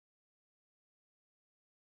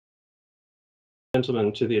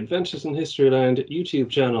Gentlemen, to the Adventures in Historyland YouTube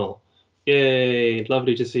channel. Yay,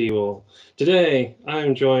 lovely to see you all. Today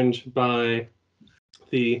I'm joined by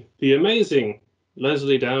the amazing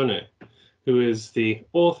Lesley Downer, who is the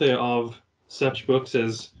author of such books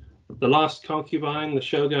as The Last Concubine, The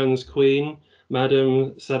Shogun's Queen,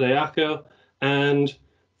 Madame Sadayako, and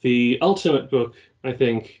the ultimate book, I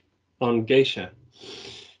think, on geisha.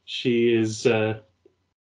 She is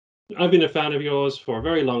I've been a fan of yours for a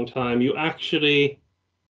very long time. You actually,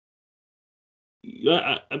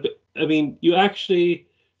 you actually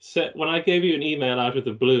said, when I gave you an email out of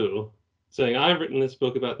the blue saying I've written this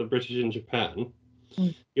book about the British in Japan,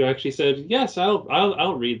 you actually said, yes,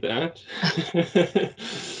 I'll read that.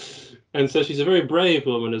 And so she's a very brave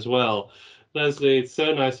woman as well. Lesley, it's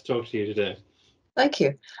so nice to talk to you today. Thank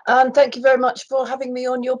you. Thank you very much for having me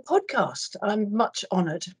on your podcast. I'm much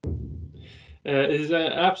honoured. It is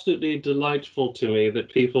absolutely delightful to me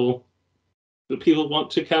that people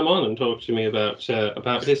want to come on and talk to me about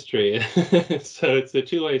history. So it's a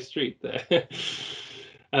two-way street there.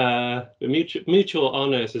 The mutual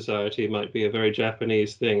honor society might be a very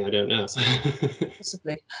Japanese thing. I don't know.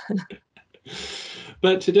 Possibly.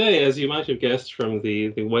 But today, as you might have guessed from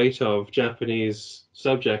the weight of Japanese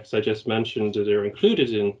subjects I just mentioned that are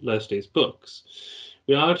included in Lesley's books,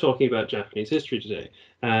 we are talking about Japanese history today.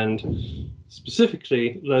 And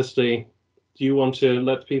specifically, Lesley, do you want to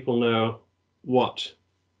let people know what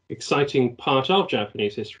exciting part of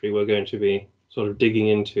Japanese history we're going to be sort of digging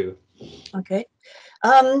into? Okay.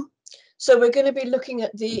 So we're going to be looking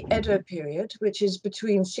at the Edo period, which is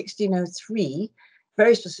between 1603,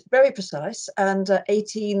 very precise, and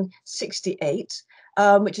 1868,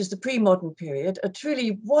 which is the pre-modern period, a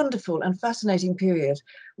truly wonderful and fascinating period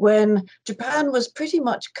when Japan was pretty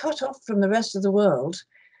much cut off from the rest of the world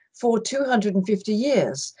for 250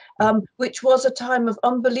 years, which was a time of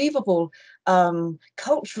unbelievable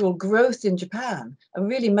cultural growth in Japan. A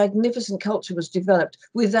really magnificent culture was developed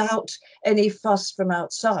without any fuss from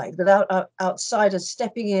outside, without outsiders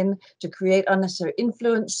stepping in to create unnecessary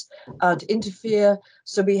influence, to interfere.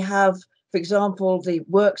 So we have, for example, the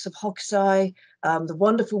works of Hokusai, the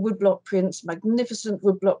wonderful woodblock prints, magnificent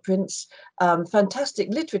woodblock prints, fantastic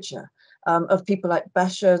literature. Of people like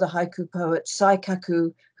Basho, the haiku poet,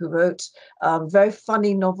 Saikaku, who wrote very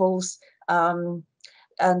funny novels, and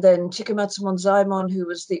then Chikamatsu Monzaemon, who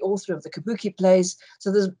was the author of the kabuki plays.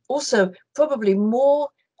 So there's also probably more,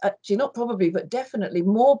 actually not probably, but definitely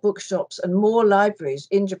more bookshops and more libraries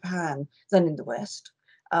in Japan than in the West.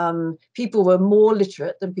 People were more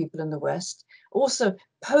literate than people in the West. Also,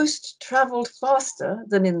 post traveled faster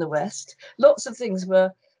than in the West. Lots of things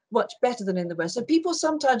were much better than in the West. So people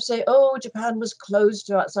sometimes say, oh, Japan was closed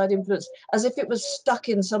to outside influence, as if it was stuck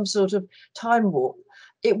in some sort of time warp.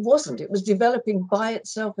 It wasn't. It was developing by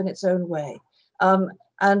itself in its own way.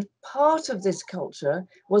 And part of this culture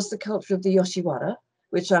was the culture of the Yoshiwara,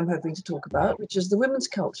 which I'm hoping to talk about, which is the women's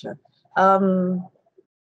culture. Part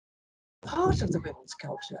of the women's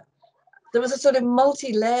culture. There was a sort of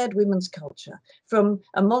multi-layered women's culture, from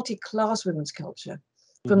a multi-class women's culture.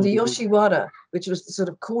 From the Yoshiwara, which was the sort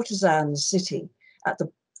of courtesan city at the,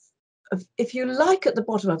 if you like, at the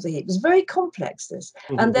bottom of the heap. It was very complex, this.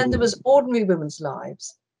 And then there was ordinary women's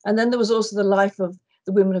lives. And then there was also the life of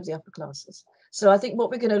the women of the upper classes. So I think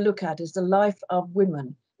what we're going to look at is the life of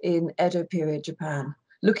women in Edo period Japan,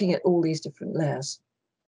 looking at all these different layers.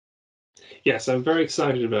 Yes, I'm very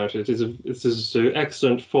excited about it. This is an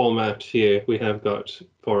excellent format here we have got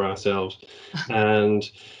for ourselves. And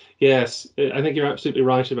yes, I think you're absolutely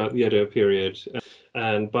right about the Edo period.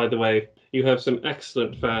 And by the way, you have some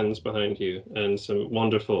excellent fans behind you and some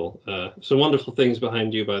wonderful things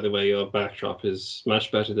behind you. By the way, your backdrop is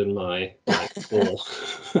much better than my wall.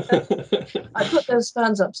 I put those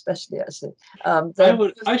fans up specially, actually.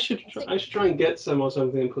 I should try and get some or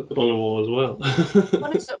something and put them on the wall as well.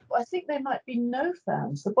 I think they might be no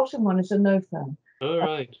fans. The bottom one is a no fan. All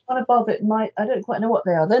right. One above it might, I don't quite know what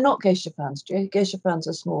they are. They're not geisha fans. Geisha fans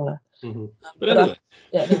are smaller. But anyway.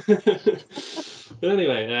 But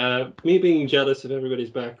anyway, me being jealous of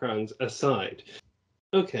everybody's backgrounds aside,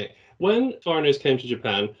 okay, when foreigners came to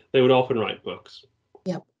Japan, they would often write books.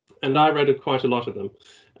 Yeah. And I read quite a lot of them.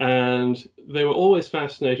 And they were always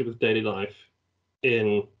fascinated with daily life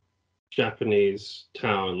in Japanese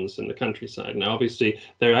towns and the countryside. Now, obviously,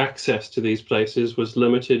 their access to these places was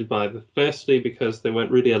limited by firstly, because they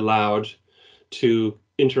weren't really allowed to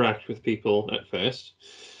interact with people at first.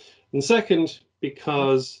 And second,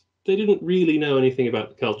 because they didn't really know anything about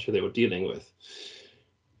the culture they were dealing with.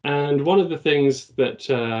 And one of the things that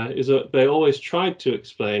they always tried to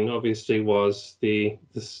explain, obviously, was the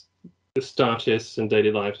status and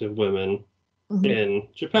daily lives of women in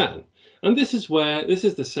Japan. And this is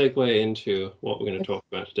the segue into what we're going to talk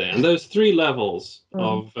about today. And those three levels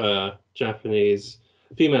of Japanese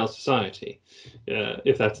female society,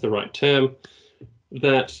 if that's the right term,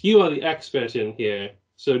 that you are the expert in here.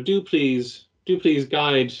 So do please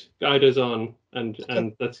guide us on,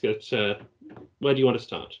 and let's get, where do you want to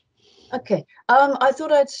start? Okay, I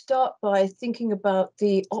thought I'd start by thinking about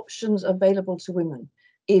the options available to women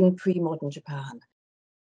in pre-modern Japan.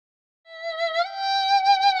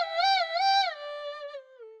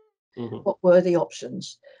 What were the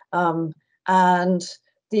options? And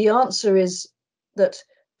the answer is that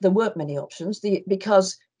there weren't many options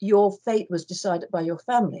because your fate was decided by your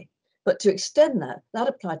family. But to extend that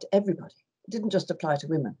applied to everybody. It didn't just apply to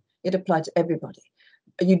women. It applied to everybody.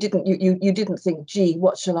 You didn't think, gee,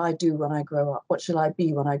 what shall I do when I grow up? What shall I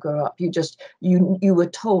be when I grow up? You were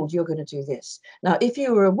told you're going to do this. Now, if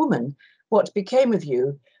you were a woman, what became of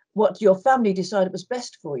you, what your family decided was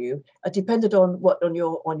best for you, depended on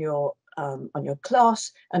on your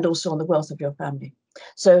class and also on the wealth of your family.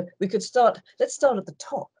 So let's start at the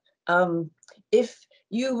top. If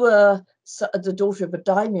you were the daughter of a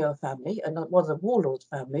daimyo family and one of the warlord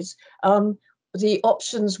families, the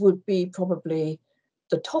options would be probably,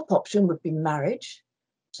 the top option would be marriage.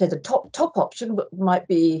 So the top option might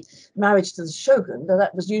be marriage to the shogun. Now,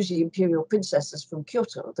 that was usually imperial princesses from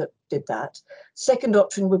Kyoto that did that. Second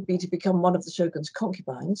option would be to become one of the shogun's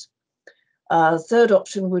concubines. Third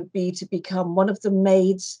option would be to become one of the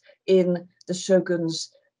maids in the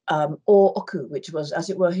shogun's oku, which was, as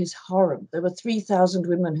it were, his harem. There were 3,000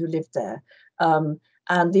 women who lived there.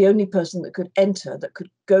 And the only person that could enter, that could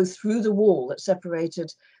go through the wall that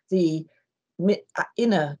separated the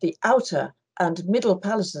outer and middle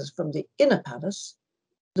palaces from the inner palace,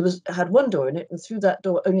 had one door in it, and through that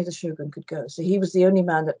door only the shogun could go. So he was the only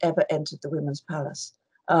man that ever entered the women's palace.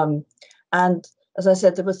 And as I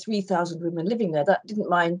said, there were 3,000 women living there. That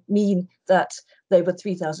didn't mean that they were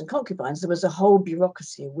 3,000 concubines. There was a whole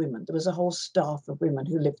bureaucracy of women. There was a whole staff of women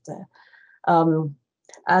who lived there.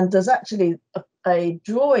 And there's actually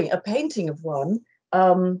a painting of one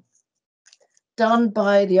done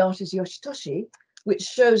by the artist Yoshitoshi, which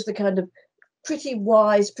shows the kind of pretty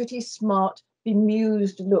wise, pretty smart,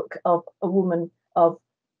 bemused look of a woman of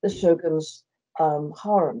the shogun's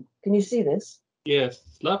harem. Can you see this? Yes,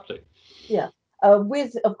 it's lovely. Yeah.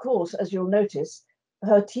 With, of course, as you'll notice,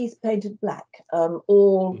 her teeth painted black.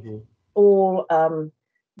 All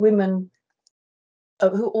women,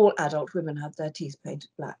 all adult women had their teeth painted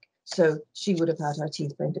black. So she would have had her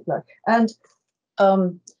teeth painted black. And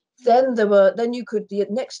then the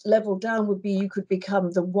next level down would be, you could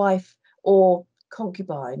become the wife or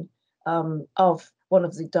concubine of one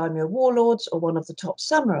of the daimyo warlords or one of the top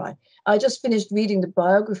samurai. I just finished reading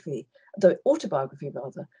the autobiography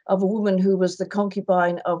rather, of a woman who was the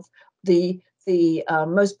concubine of the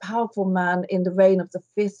most powerful man in the reign of the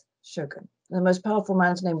 5th shogun. The most powerful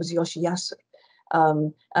man's name was Yoshiyasu,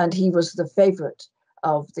 and he was the favorite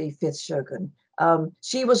of the 5th shogun.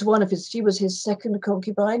 She was his second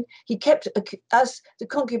concubine. He kept, as the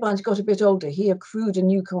concubines got a bit older, he accrued a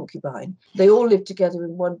new concubine. They all lived together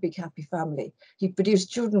in one big happy family. He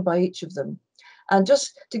produced children by each of them. And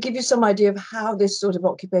just to give you some idea of how this sort of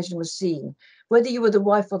occupation was seen, whether you were the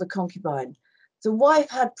wife or the concubine, the wife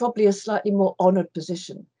had probably a slightly more honored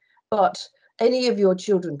position, but any of your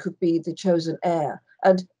children could be the chosen heir.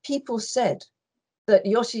 And people said that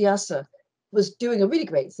Yoshiyasu was doing a really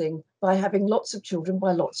great thing by having lots of children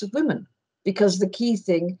by lots of women, because the key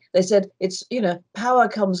thing, they said, it's, power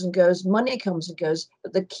comes and goes, money comes and goes,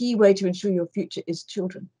 but the key way to ensure your future is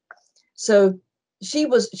children. So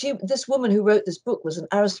this woman who wrote this book was an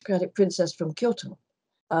aristocratic princess from Kyoto,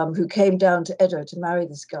 who came down to Edo to marry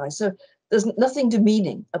this guy. So there's nothing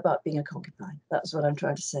demeaning about being a concubine. That's what I'm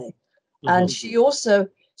trying to say. And she also,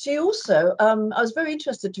 I was very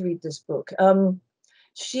interested to read this book.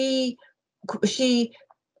 She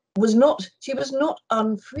was not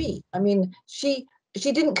unfree. I mean, she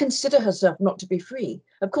didn't consider herself not to be free.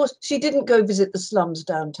 Of course, she didn't go visit the slums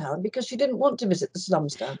downtown because she didn't want to visit the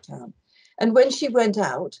slums downtown. And when she went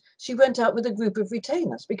out with a group of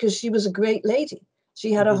retainers because she was a great lady.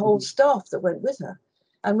 She had a whole staff that went with her.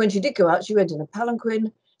 And when she did go out, she went in a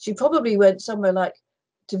palanquin. She probably went somewhere like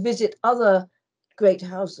to visit other great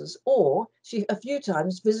houses, or she a few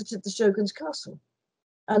times visited the shogun's castle.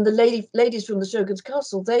 And the ladies from the shogun's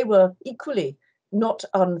castle, they were equally not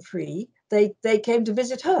unfree. They came to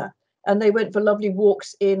visit her, and they went for lovely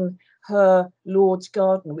walks in her lord's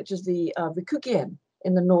garden, which is the Rikugien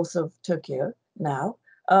in the north of Tokyo now.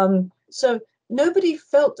 So nobody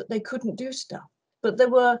felt that they couldn't do stuff, but there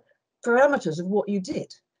were parameters of what you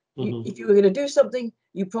did. If you were going to do something,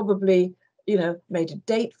 you probably, made a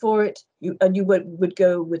date for it. You would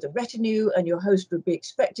go with a retinue, and your host would be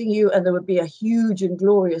expecting you, and there would be a huge and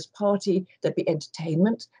glorious party. There'd be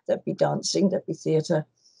entertainment, there'd be dancing, there'd be theatre.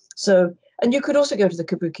 So, and you could also go to the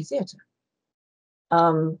kabuki theatre,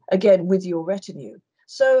 again with your retinue.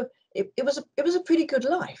 So it was a pretty good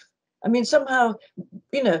life. I mean, somehow,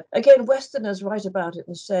 again, Westerners write about it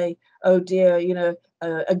and say, "Oh dear,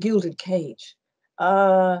 a gilded cage."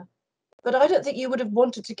 But I don't think you would have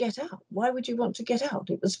wanted to get out. Why would you want to get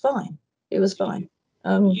out? It was fine. It was fine.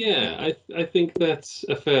 Yeah, I think that's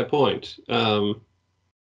a fair point. There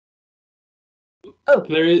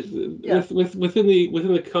is within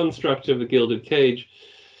the construct of the gilded cage,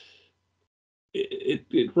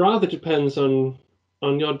 it rather depends on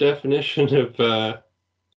your definition of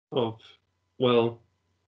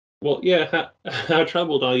how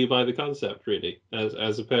troubled are you by the concept, really,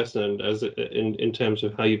 as a person, and as in terms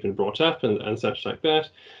of how you've been brought up and such like that.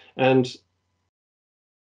 And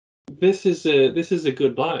this is a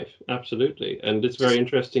good life, absolutely. And it's very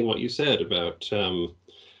interesting what you said about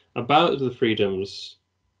the freedoms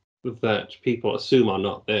that people assume are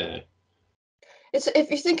not there. It's,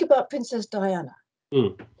 if you think about Princess Diana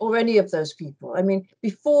or any of those people, I mean,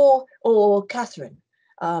 before, or Catherine,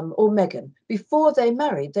 or Meghan, before they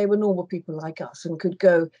married, they were normal people like us and could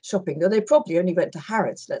go shopping. Though they probably only went to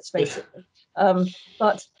Harrods, let's face it.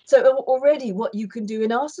 But so already what you can do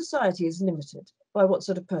in our society is limited by what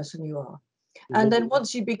sort of person you are. And then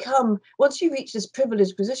once you reach this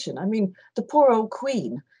privileged position, I mean, the poor old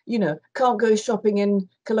Queen, can't go shopping in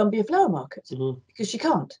Columbia Flower Market because she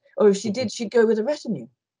can't. Or if she did, she'd go with a retinue.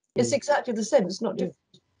 It's exactly the same. It's not different.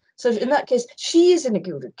 So in that case, she is in a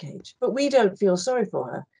gilded cage, but we don't feel sorry for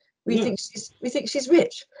her. We think she's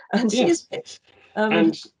rich, and she is rich.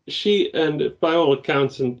 And by all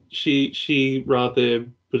accounts, she rather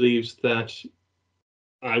believes that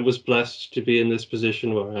I was blessed to be in this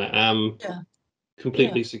position where I am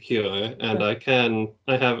completely secure, and I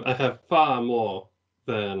have far more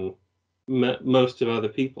than most of other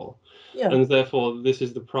people, and therefore this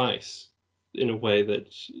is the price, in a way,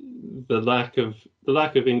 that the lack of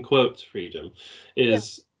in quotes freedom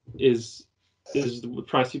is the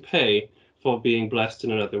price you pay for being blessed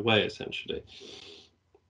in another way, essentially.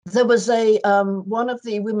 There was a one of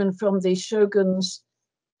the women from the Shōgun's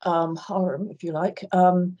harem, if you like,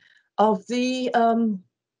 of the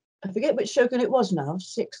I forget which Shōgun it was now,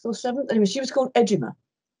 6th or 7th. Anyway, she was called Ejima.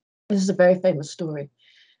 This is a very famous story.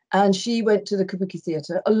 And she went to the Kabuki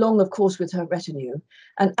Theatre, along, of course, with her retinue.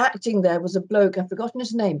 And acting there was a bloke, I've forgotten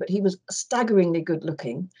his name, but he was staggeringly good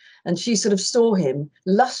looking. And she sort of saw him,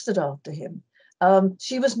 lusted after him.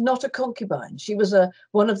 She was not a concubine. She was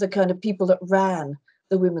one of the kind of people that ran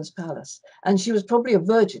the women's palace. And she was probably a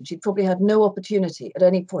virgin. She'd probably had no opportunity at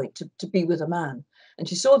any point to be with a man. And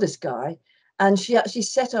she saw this guy, and she actually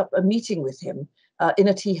set up a meeting with him in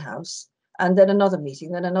a tea house. And then another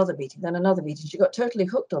meeting, then another meeting, then another meeting. She got totally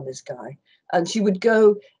hooked on this guy. And she would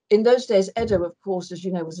go, in those days, Edo, of course, as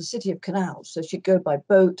you know, was a city of canals. So she'd go by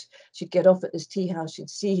boat, she'd get off at this tea house, she'd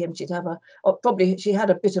see him, she'd have she had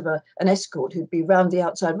a bit of an escort who'd be round the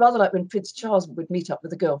outside, rather like when Prince Charles would meet up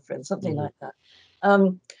with a girlfriend, something like that.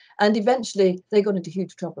 And eventually they got into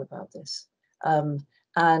huge trouble about this.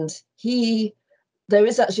 There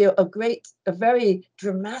is actually a very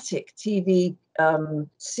dramatic TV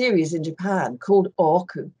series in Japan called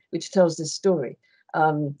Oku, which tells this story.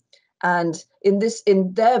 And in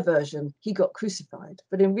their version, he got crucified,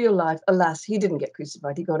 but in real life, alas, he didn't get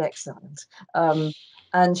crucified. He got exiled. And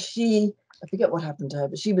I forget what happened to her,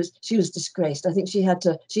 but she was disgraced. I think she had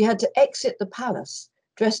to exit the palace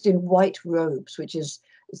dressed in white robes, which is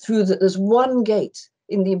there's one gate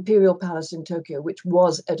in the Imperial Palace in Tokyo, which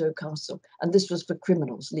was Edo Castle, and this was for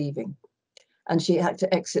criminals leaving. And she had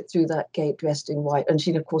to exit through that gate dressed in white, and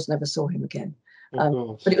she, of course, never saw him again.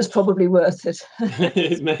 But it was probably worth it.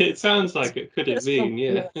 It sounds like it could have been,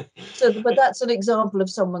 yeah. But that's an example of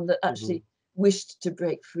someone that actually wished to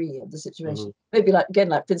break free of the situation. Maybe like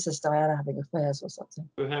Princess Diana having affairs or something.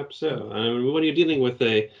 Perhaps so. I mean, when you're dealing with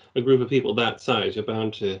a group of people that size, you're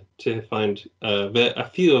bound to find a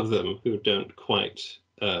few of them who don't quite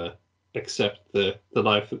accept the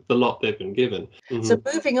lot they've been given. So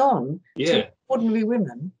moving on to ordinary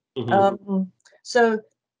women. So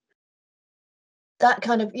that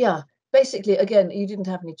kind of, basically, again, you didn't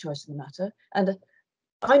have any choice in the matter. And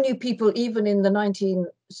I knew people even in the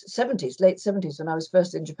 1970s, late 70s, when I was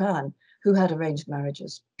first in Japan, who had arranged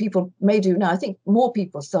marriages. People may do now. I think more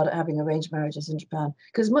people started having arranged marriages in Japan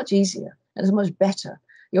because it's much easier and it's much better.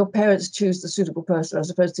 your parents choose the suitable person as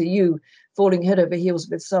opposed to you falling head over heels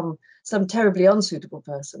with some terribly unsuitable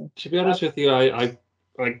person. To be honest with you, to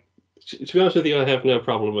be honest with you, I have no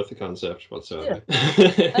problem with the concept whatsoever.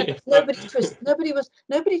 Yeah.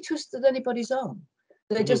 Nobody twisted anybody's arm.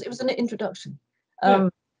 They just, it was an introduction.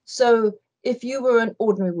 So if you were an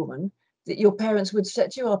ordinary woman, that your parents would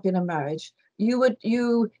set you up in a marriage, if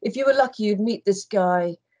you were lucky, you'd meet this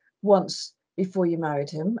guy once before you married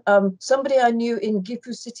him. Somebody I knew in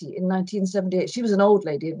Gifu City in 1978, she was an old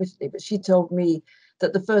lady, admittedly, but she told me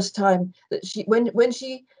that the first time that when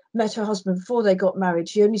she met her husband before they got married,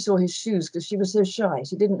 she only saw his shoes because she was so shy.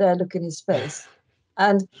 She didn't dare look in his face.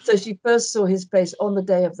 And so she first saw his face on the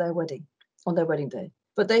day of their wedding, on their wedding day.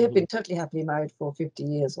 But they had been totally happily married for 50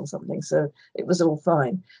 years or something, so it was all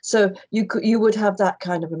fine. So you would have that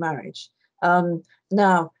kind of a marriage.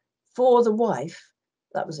 Now, for the wife,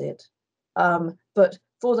 that was it. But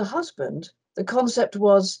for the husband, the concept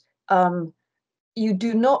was you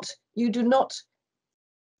do not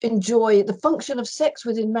enjoy, the function of sex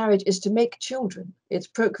within marriage is to make children. It's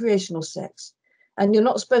procreational sex. And you're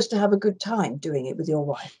not supposed to have a good time doing it with your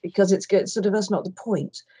wife because it's sort of, that's not the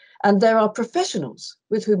point. And there are professionals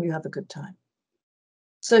with whom you have a good time.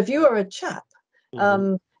 So if you are a chap,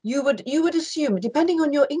 you would assume, depending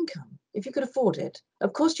on your income, if you could afford it,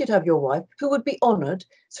 of course you'd have your wife who would be honored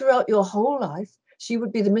throughout your whole life. She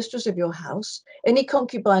would be the mistress of your house. Any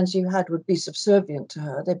concubines you had would be subservient to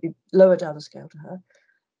her. They'd be lower down the scale to her.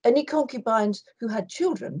 Any concubines who had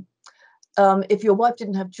children, if your wife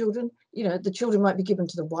didn't have children, you know, the children might be given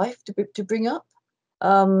to the wife to bring up.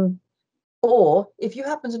 Or if you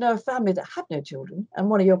happen to know a family that had no children and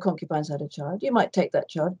one of your concubines had a child, you might take that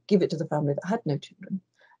child, give it to the family that had no children.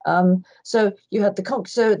 So you had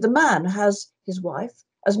so the man has his wife,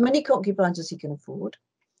 as many concubines as he can afford.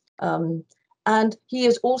 And he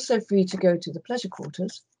is also free to go to the pleasure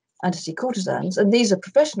quarters and to see courtesans. And these are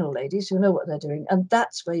professional ladies who know what they're doing. And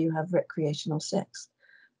that's where you have recreational sex.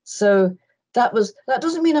 So that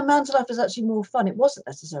doesn't mean a man's life is actually more fun. It wasn't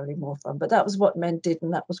necessarily more fun, but that was what men did,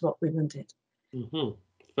 and that was what women did.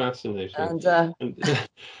 Fascinating. And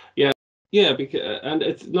because and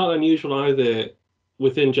it's not unusual either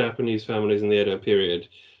within Japanese families in the Edo period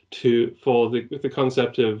for the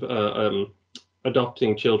concept of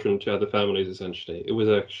adopting children to other families. Essentially, it was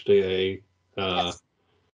actually yes,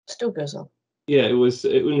 still goes on. Yeah,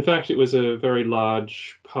 in fact, it was a very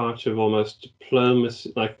large part of almost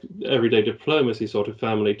diplomacy, like everyday diplomacy sort of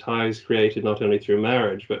family ties created not only through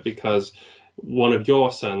marriage, but because one of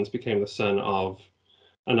your sons became the son of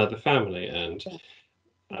another family. And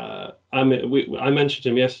I mentioned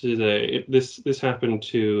him yesterday. This happened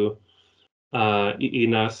to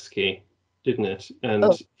Inaosuke, didn't it? And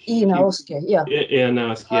Inaosuke, yeah.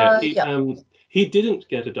 Inaosuke, yeah. He didn't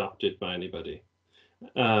get adopted by anybody.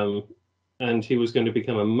 And he was going to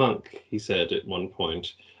become a monk, he said at one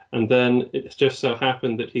point. And then it just so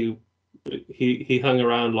happened that he hung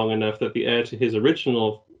around long enough that the heir to his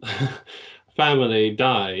original family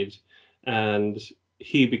died, and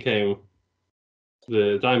he became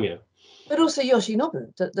the daimyo. But also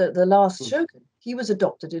Yoshinobu, the last shogun, he was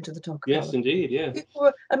adopted into the Tokugawa. Yes, indeed, yeah.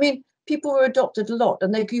 People were adopted a lot,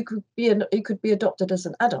 and you could be adopted as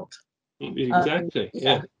an adult. Exactly,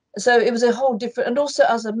 yeah. So it was a whole different, and also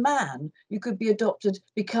as a man, you could be adopted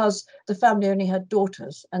because the family only had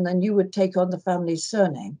daughters, and then you would take on the family's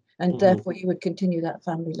surname, and therefore you would continue that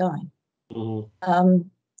family line.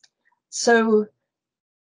 So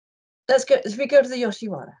let's go. If we go to the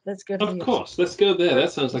Yoshiwara, let's go to Of course, let's go there.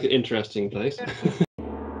 That sounds like an interesting place.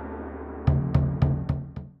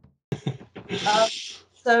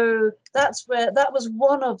 So that was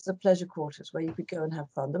one of the pleasure quarters where you could go and have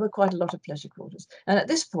fun. There were quite a lot of pleasure quarters. And at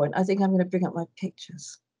this point, I think I'm going to bring up my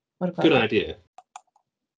pictures. What about Good idea.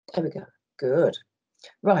 There we go. Good.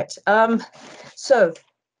 Right. So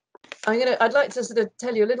I'd like to sort of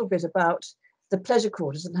tell you a little bit about the pleasure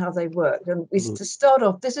quarters and how they work. And to start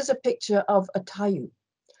off, this is a picture of a tayu.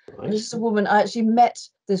 Right. This is a woman. I actually met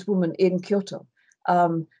this woman in Kyoto.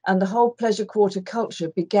 And the whole pleasure quarter culture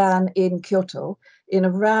began in Kyoto in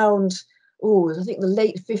around, I think the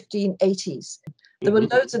late 1580s. There were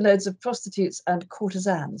loads and loads of prostitutes and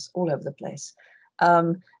courtesans all over the place.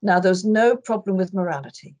 Now, there was no problem with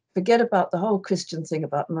morality. Forget about the whole Christian thing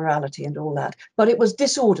about morality and all that, but it was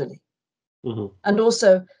disorderly. And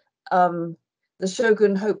also, the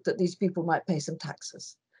shogun hoped that these people might pay some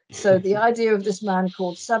taxes. So the idea of this man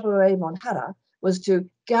called Saburo Monhara was to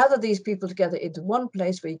gather these people together into one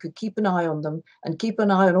place where you could keep an eye on them and keep an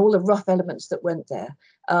eye on all the rough elements that went there.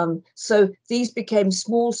 So these became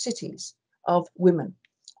small cities of women.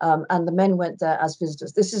 and the men went there as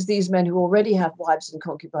visitors. This is these men who already have wives and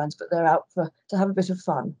concubines, but they're out to have a bit of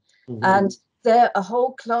fun. And there a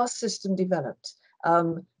whole class system developed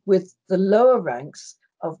with the lower ranks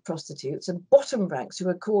of prostitutes and bottom ranks who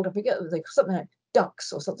are called, I forget, something like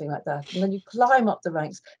ducks or something like that. And then you climb up the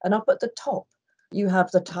ranks, and up at the top you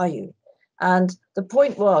have the tayu. And the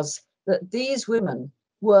point was that these women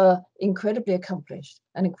were incredibly accomplished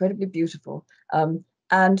and incredibly beautiful.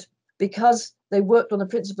 And because they worked on the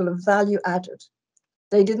principle of value added,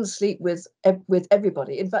 they didn't sleep with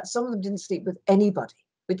everybody. In fact, some of them didn't sleep with anybody,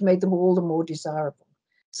 which made them all the more desirable.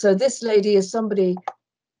 So this lady is somebody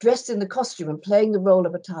dressed in the costume and playing the role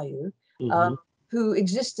of a tayu, who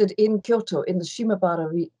existed in Kyoto in the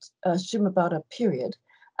Shimabara period.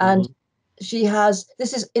 And she has,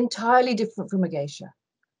 this is entirely different from a geisha.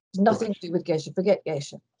 It's nothing to do with geisha, forget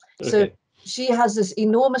geisha. Okay. So she has this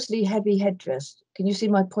enormously heavy headdress. Can you see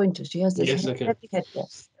my pointer? She has this heavy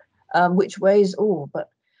headdress, which weighs, but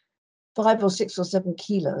 5 or 6 or 7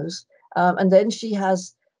 kilos. And then she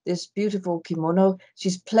has this beautiful kimono.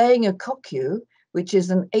 She's playing a kokyu, which is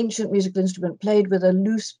an ancient musical instrument played with a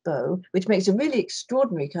loose bow, which makes a really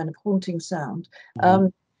extraordinary kind of haunting sound.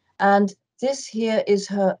 And this here is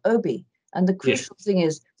her obi. And the crucial thing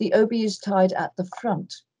is the obi is tied at the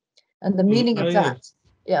front. And the meaning of that,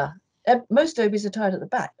 most obis are tied at the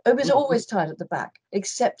back. Obis are always tied at the back,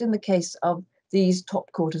 except in the case of these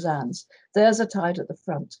top courtesans. Theirs are tied at the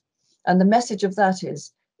front. And the message of that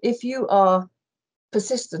is, if you are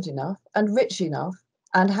persistent enough and rich enough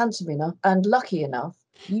and handsome enough and lucky enough,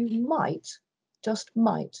 you might, just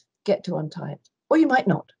might, get to untie it. Or you might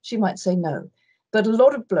not. She might say no. But a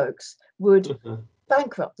lot of blokes would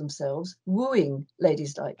bankrupt themselves wooing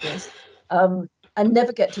ladies like this and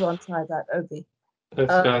never get to untie that obi.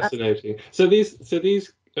 That's fascinating. So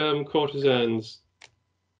these courtesans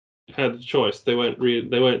had a choice. They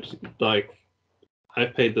weren't like,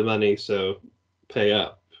 I've paid the money, so pay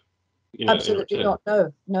up. Absolutely not.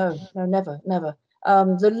 No, never.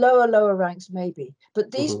 The lower ranks maybe,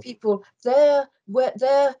 but these people, their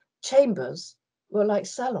chambers were like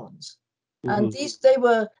salons, and they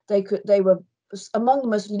were among the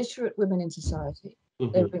most literate women in society.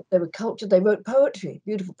 They were cultured. They wrote poetry,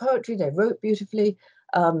 beautiful poetry. They wrote beautifully.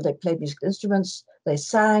 They played musical instruments. They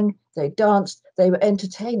sang. They danced. They were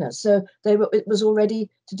entertainers. So it was already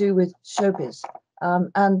to do with showbiz,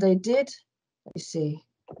 and they did. Let me see.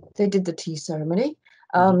 They did the tea ceremony.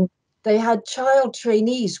 They had child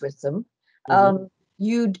trainees with them.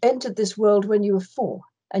 You entered this world when you were 4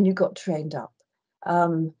 and you got trained up.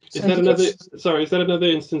 Is that another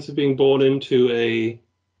instance of being born into a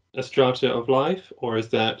strata of life, or is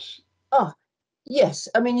that? Yes.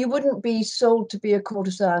 I mean, you wouldn't be sold to be a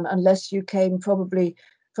courtesan unless you came probably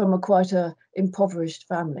from quite a impoverished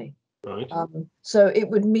family. Right. So it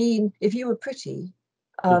would mean if you were pretty,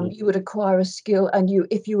 you would acquire a skill, and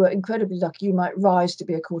if you were incredibly lucky, you might rise to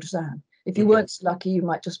be a courtesan. If you weren't so lucky, you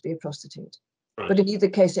might just be a prostitute. Right. But in either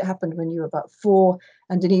case, it happened when you were about 4,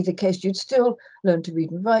 and in either case, you'd still learn to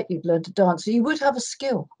read and write. You'd learn to dance. So you would have a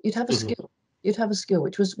skill. You'd have a skill. You'd have a skill,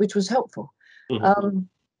 which was helpful.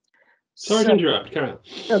 Sorry to interrupt, Carol.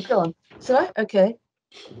 No, go on. Sorry. Okay.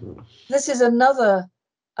 This is another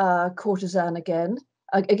courtesan again.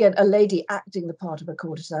 Again, a lady acting the part of a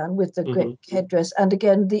courtesan with the great headdress, and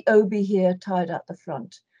again the obi here tied at the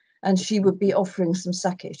front, and she would be offering some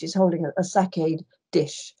sake. She's holding a sake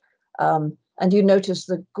dish, and you notice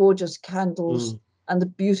the gorgeous candles and the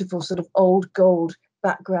beautiful sort of old gold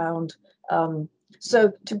background.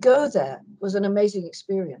 So to go there was an amazing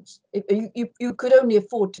experience. You could only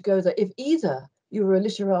afford to go there if either you were a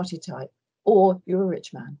literati type or you're a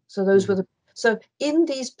rich man. So those were so in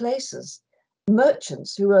these places,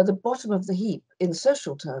 merchants who are the bottom of the heap in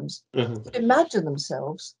social terms could imagine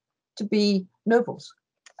themselves to be nobles,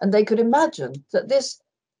 and they could imagine that this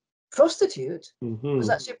prostitute was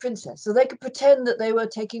actually a princess, so they could pretend that they were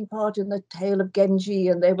taking part in the tale of Genji,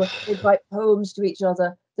 and they'd write poems to each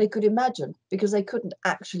other. They could imagine, because they couldn't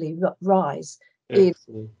actually rise in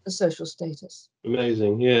the social status.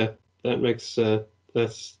 Amazing. That makes that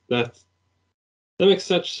makes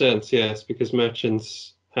such sense. Yes, because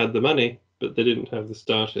merchants had the money, but they didn't have the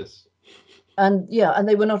status. And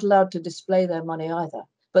they were not allowed to display their money either.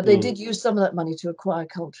 But they did use some of that money to acquire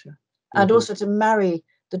culture, and also to marry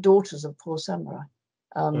the daughters of poor samurai.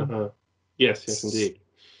 Yes, indeed.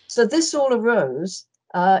 So this all arose.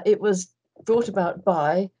 It was brought about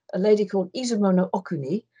by a lady called Izumo no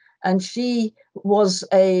Okuni, and she was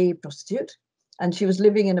a prostitute, and she was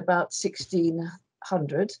living in about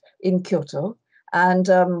 1600 in Kyoto, and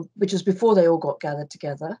which was before they all got gathered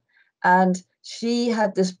together. And she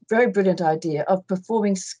had this very brilliant idea of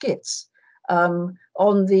performing skits on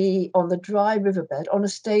the dry riverbed, on a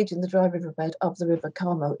stage in the dry riverbed of the River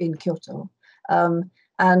Kamo in Kyoto.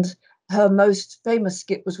 And her most famous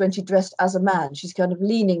skit was when she dressed as a man. She's kind of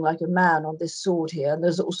leaning like a man on this sword here, and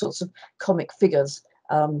there's all sorts of comic figures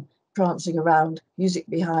prancing around, music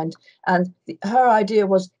behind. And her idea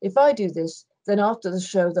was, if I do this, then after the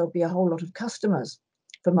show, there'll be a whole lot of customers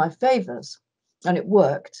for my favors. And it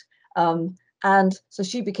worked. And so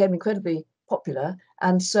she became incredibly popular.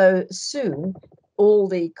 And so soon, all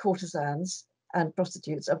the courtesans and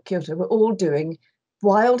prostitutes of Kyoto were all doing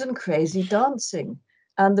wild and crazy dancing.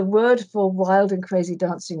 And the word for wild and crazy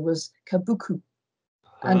dancing was kabuku.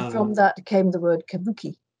 And from that came the word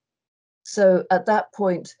kabuki. So at that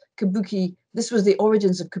point, kabuki, this was the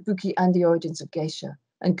origins of kabuki and the origins of geisha.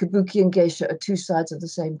 And kabuki and geisha are two sides of the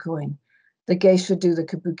same coin. The geisha do the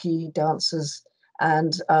kabuki dances,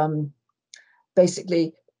 and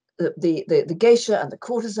basically the geisha and the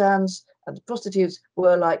courtesans and the prostitutes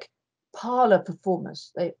were like parlor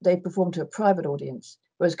performers. They performed to a private audience,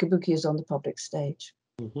 whereas kabuki is on the public stage.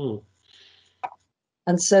 Mm-hmm.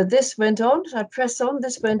 And so this went on. I press on.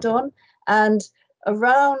 This went on, and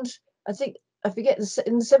around, I forget,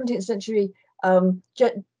 in the 17th century,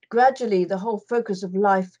 gradually the whole focus of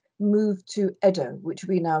life moved to Edo, which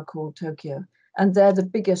we now call Tokyo, and they're the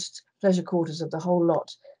biggest pleasure quarters of the whole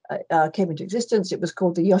lot. Came into existence. It was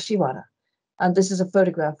called the Yoshiwara, and this is a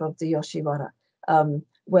photograph of the Yoshiwara,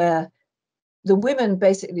 where the women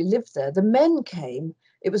basically lived there. The men came.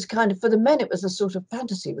 It was kind of, for the men, it was a sort of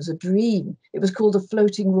fantasy. It was a dream. It was called the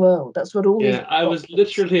floating world. That's what all. Yeah, I was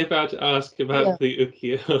literally about to ask about the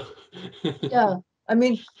ukiyo. Yeah, I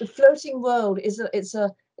mean, the floating world is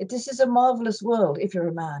this is a marvelous world if you're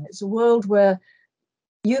a man. It's a world where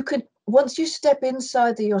you could, once you step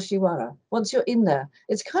inside the Yoshiwara, once you're in there,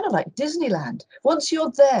 it's kind of like Disneyland. Once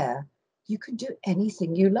you're there, you can do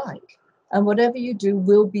anything you like, and whatever you do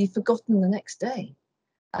will be forgotten the next day.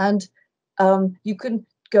 And you can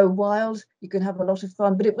go wild, you can have a lot of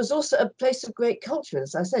fun, but it was also a place of great culture.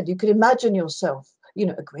 As I said, you could imagine yourself,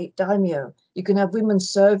 a great daimyo. You can have women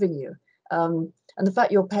serving you. And the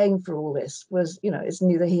fact you're paying for all this was, it's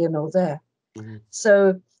neither here nor there. Mm-hmm.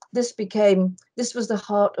 So this was the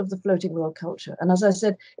heart of the floating world culture. And as I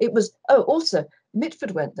said, it was, also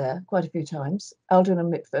Mitford went there quite a few times, Alden and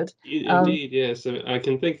Mitford. Indeed, yes. Yeah, so I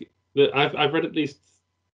can think that I've read at least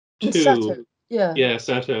two. Sato, yeah. Yeah,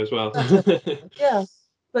 Sato as well. Sato, yeah.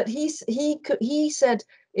 But he said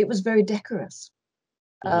it was very decorous.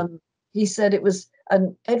 Mm-hmm. He said it was,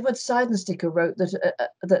 and Edward Seidensticker wrote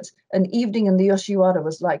that an evening in the Yoshiwara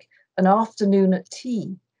was like an afternoon at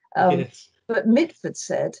tea. Yes. But Mitford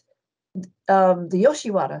said the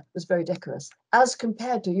Yoshiwara was very decorous as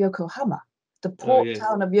compared to Yokohama, the port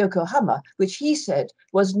town of Yokohama, which he said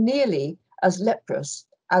was nearly as leprous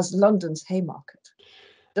as London's Haymarket.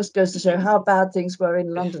 Just goes to show how bad things were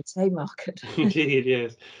in London's Haymarket. Indeed,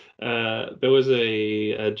 yes. There was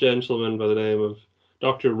a gentleman by the name of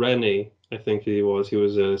Dr. Rennie, I think he was. He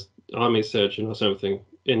was an army surgeon or something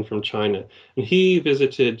in from China. And he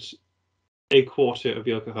visited a quarter of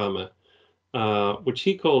Yokohama, which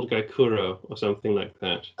he called Gaikuro or something like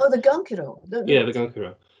that. Oh, the Gankuro. The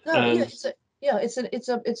Gankuro. No, and, it's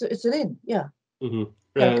an inn. Yeah.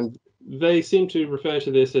 Mm-hmm. And they seem to refer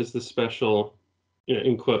to this as the special,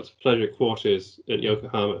 in quotes, pleasure quarters at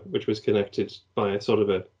Yokohama, which was connected by a sort of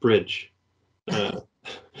a bridge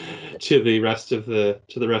to the rest of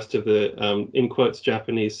the in quotes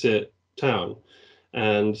Japanese town.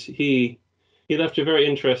 And he left a very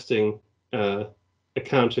interesting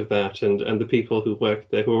account of that, and the people who worked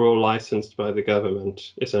there, who were all licensed by the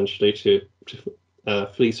government, essentially to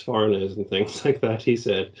fleece foreigners and things like that. He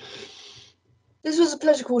said this was a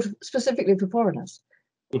pleasure quarter specifically for foreigners,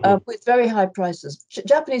 mm-hmm. With very high prices.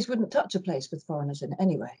 Japanese wouldn't touch a place with foreigners in it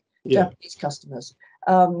anyway. Yeah. Japanese customers.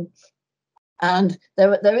 And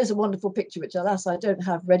there is a wonderful picture, which alas I don't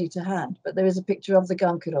have ready to hand, but there is a picture of the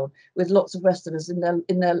Gankuro with lots of Westerners in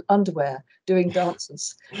their underwear doing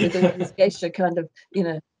dances with all these geisha kind of,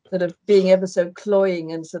 sort of being ever so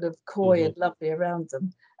cloying and sort of coy mm-hmm. and lovely around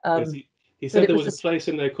them. Yes, he said there was a place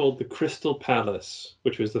in there called the Crystal Palace,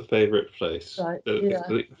 which was the favorite place. Right,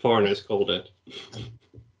 the foreigners called it.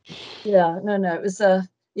 Yeah, no, it was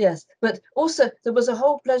yes, but also there was a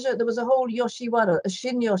whole Yoshiwara, a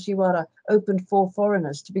Shin Yoshiwara opened for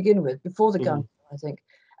foreigners to begin with, before the gun, I think.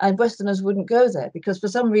 And Westerners wouldn't go there because for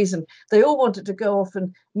some reason they all wanted to go off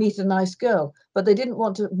and meet a nice girl, but they didn't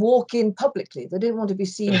want to walk in publicly. They didn't want to be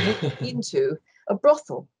seen walking into a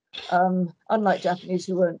brothel, unlike Japanese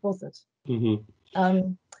who weren't bothered.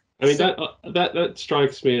 Mm-hmm. I mean, that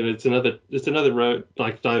strikes me, and it's another road,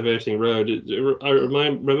 like diverting road. I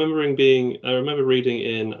remember reading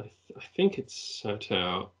in, I think it's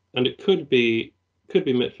Sato, and it could be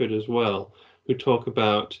Mitford as well, who talk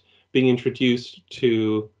about being introduced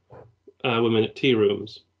to women at tea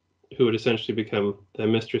rooms, who would essentially become their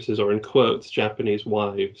mistresses, or in quotes, Japanese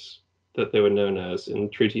wives, that they were known as in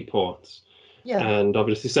treaty ports. Yeah. And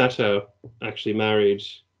obviously Sato actually married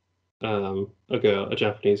a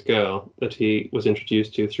Japanese girl that he was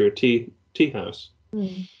introduced to through a tea house.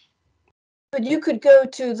 Mm. But you could go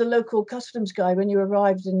to the local customs guy when you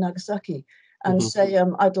arrived in Nagasaki and say,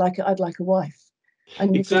 I'd like a wife.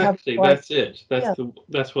 And you Exactly, could have that's it.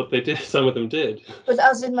 That's what they did. Some of them did. But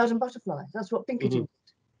as in Madame Butterfly, that's what Pinkerton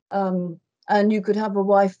did. And you could have a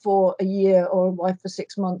wife for a year, or a wife for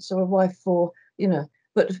 6 months, or a wife for,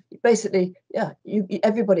 but basically, yeah,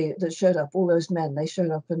 everybody that showed up, all those men, they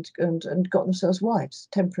showed up and got themselves wives,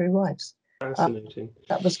 temporary wives. Fascinating.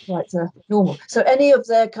 That was quite normal. So any of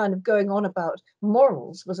their kind of going on about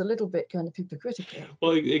morals was a little bit kind of hypocritical.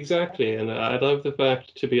 Well, exactly. And I love the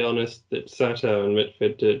fact, to be honest, that Sato and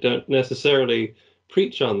Mitford don't necessarily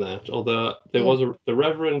preach on that, although there was the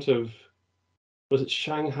Reverend of, was it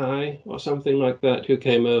Shanghai or something like that, who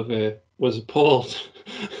came over, was appalled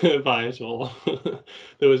by it all.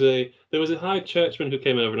 There was a high churchman who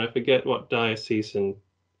came over, and I forget what diocese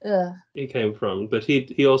he came from, but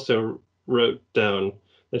he also wrote down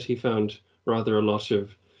that he found rather a lot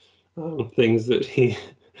of things that he.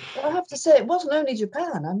 I have to say, it wasn't only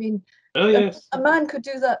Japan. I mean, Oh yes, a man could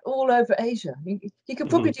do that all over Asia. He could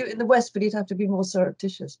probably do it in the West, but he'd have to be more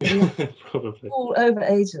surreptitious. But probably all over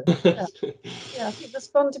Asia. Yeah, I think there's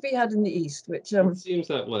fun to be had in the East, which it seems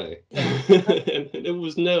that way. Yeah. And it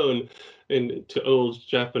was known to old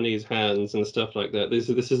Japanese hands and stuff like that. This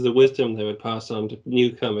is the wisdom they would pass on to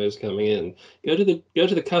newcomers coming in. Go to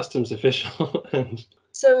the customs official. And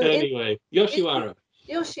so anyway, Yoshiwara.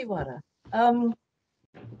 Yoshiwara.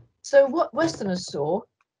 So what Westerners saw,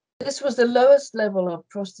 this was the lowest level of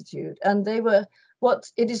prostitute, and they were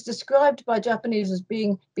what it is described by Japanese as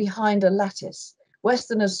being behind a lattice.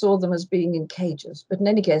 Westerners saw them as being in cages, but in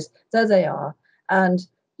any case, there they are, and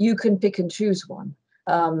you can pick and choose one.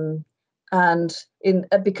 And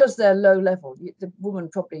because they're low level, the woman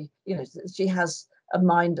probably, she has a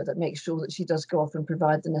minder that makes sure that she does go off and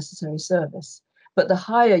provide the necessary service. But the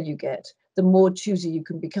higher you get, the more choosy you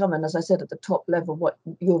can become. And as I said, at the top level, what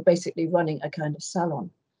you're basically running a kind of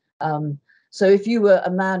salon. So if you were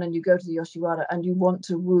a man and you go to the Yoshiwara and you want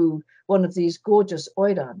to woo one of these gorgeous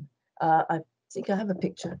oiran, I think I have a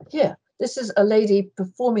picture here. This is a lady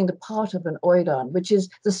performing the part of an oiran, which is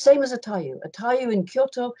the same as a tayu in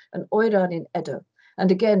Kyoto, an oiran in Edo.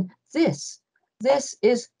 And again, this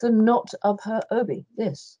is the knot of her obi.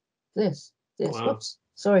 This. Wow. Oops,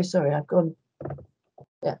 sorry, I've gone.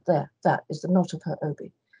 Yeah, there. That is the knot of her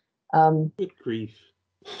obi. Good grief.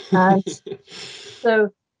 And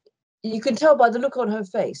so you can tell by the look on her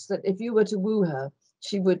face that if you were to woo her,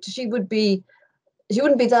 she wouldn't be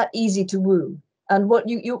that easy to woo. And what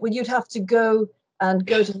you'd have to go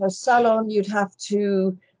to her salon, you'd have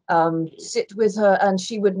to sit with her, and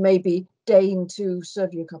she would maybe deign to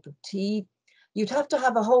serve you a cup of tea. You'd have to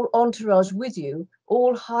have a whole entourage with you,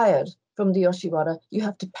 all hired from the Yoshiwara. You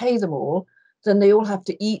have to pay them all. Then they all have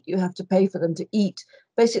to eat. You have to pay for them to eat.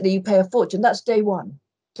 Basically, you pay a fortune. That's day one.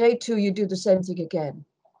 Day two, you do the same thing again.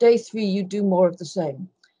 Day three, you do more of the same.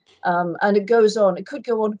 And it goes on. It could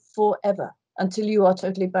go on forever until you are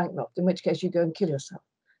totally bankrupt, in which case you go and kill yourself.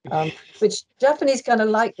 Which Japanese kind of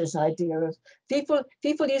like this idea of people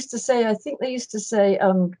used to say, I think they used to say,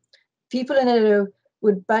 people in Edo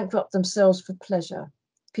would bankrupt themselves for pleasure.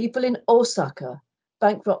 People in Osaka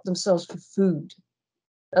bankrupt themselves for food.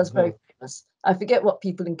 That's very famous. I forget what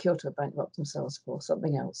people in Kyoto bankrupt themselves for,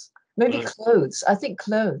 something else. Maybe clothes. I think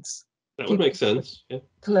clothes. That would make sense. Yeah.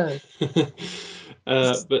 Clothes.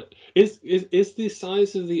 But is the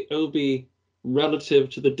size of the obi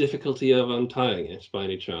relative to the difficulty of untying it by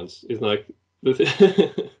any chance? Is like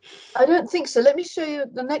I don't think so. Let me show you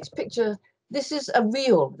the next picture. This is a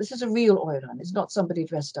real oiran. It's not somebody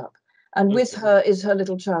dressed up. And with her is her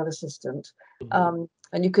little child assistant.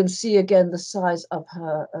 And you can see again the size of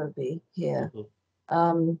her obi here.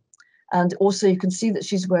 And also you can see that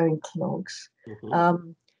she's wearing clogs.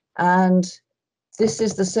 And this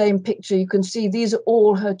is the same picture. You can see these are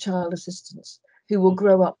all her child assistants who will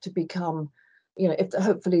grow up to become,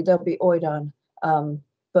 hopefully they'll be oiran.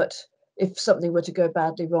 But if something were to go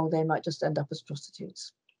badly wrong, they might just end up as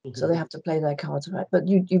prostitutes. So they have to play their cards right. But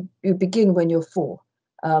you begin when you're 4.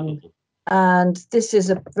 And this is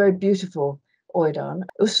a very beautiful oiran,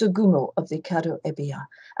 usugumo of the Kado Ebiya.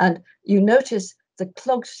 And you notice the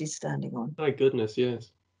clogs she's standing on. My goodness,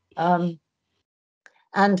 yes. And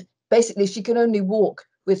basically, she can only walk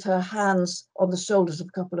with her hands on the shoulders of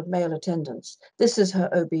a couple of male attendants. This is her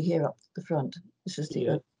obi here up the front. This is the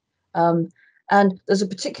obi. And there's a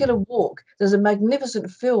particular walk. There's a magnificent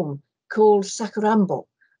film called Sakurambo,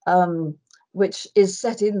 which is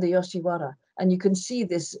set in the Yoshiwara. And you can see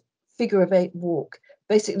this figure of 8 walk.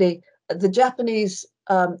 Basically, the Japanese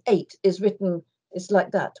 8 is written, it's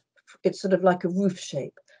like that. It's sort of like a roof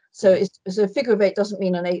shape. So a figure of 8 doesn't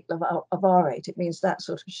mean an 8 of our 8. It means that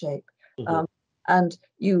sort of shape. And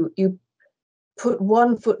you put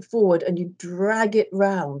one foot forward and you drag it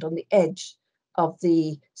round on the edge of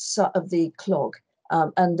the clog,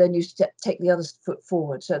 and then you take the other foot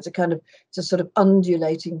forward. So it's a sort of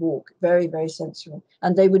undulating walk, very, very sensual.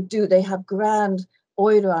 And they have grand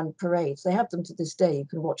oiran parades. They have them to this day. You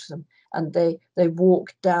can watch them, and they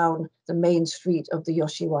walk down the main street of the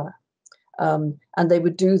Yoshiwara. And they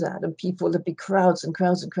would do that, and there'd be crowds and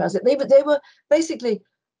crowds and crowds. They were basically,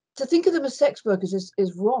 to think of them as sex workers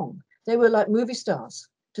is wrong. They were like movie stars.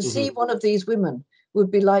 To see one of these women would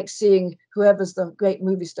be like seeing whoever's the great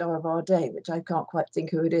movie star of our day, which I can't quite think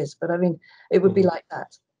who it is, but I mean, it would be like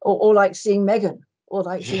that. Or like seeing Meghan, or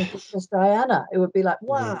like seeing Princess Diana. It would be like,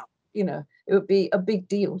 wow, it would be a big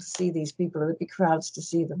deal to see these people. There would be crowds to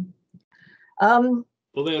see them.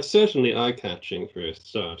 Well, they are certainly eye-catching for a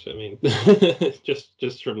start. I mean,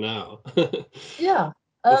 just from now. Yeah.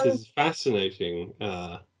 This is fascinating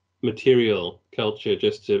material culture,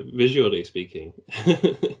 just visually speaking.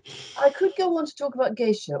 I could go on to talk about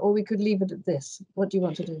geisha, or we could leave it at this. What do you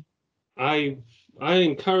want to do? I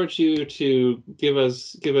encourage you to give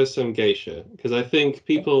us some geisha, because I think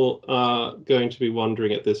people are going to be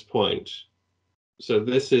wondering at this point. So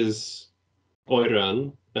this is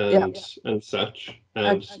oiran and such,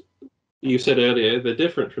 and you said earlier they're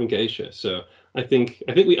different from geisha. So I think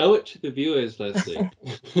we owe it to the viewers, Lesley.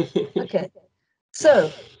 Okay.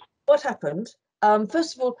 So what happened?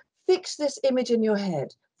 First of all, fix this image in your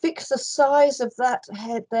head. Fix the size of that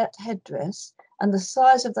headdress and the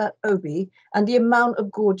size of that obi and the amount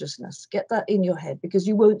of gorgeousness. Get that in your head, because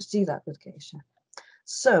you won't see that with geisha.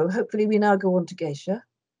 So hopefully we now go on to geisha.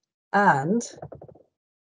 And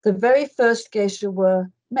the very first geisha were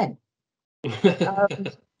men.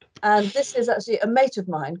 And this is actually a mate of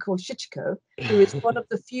mine called Shichiko, who is one of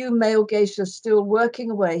the few male geishas still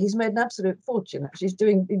working away. He's made an absolute fortune, actually.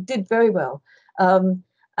 He did very well.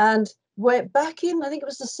 And we're back in, I think it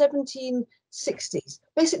was the 1760s.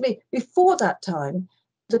 Basically, before that time,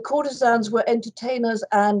 the courtesans were entertainers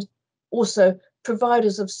and also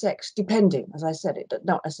providers of sex, depending, as I said, it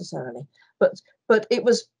not necessarily. But it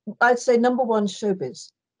was, I'd say, number 1,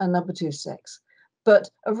 showbiz, and number 2, sex.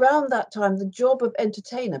 But around that time, the job of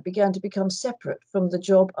entertainer began to become separate from the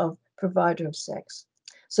job of provider of sex.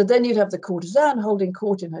 So then you'd have the courtesan holding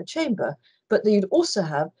court in her chamber, but then you'd also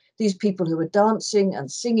have these people who were dancing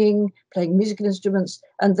and singing, playing musical instruments,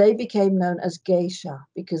 and they became known as geisha,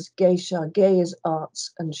 because geisha, gay is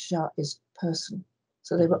arts and sha is person.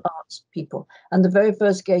 So they were arts people. And the very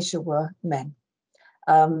first geisha were men.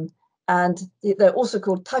 And they're also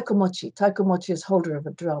called taikomochi. Taikomochi is holder of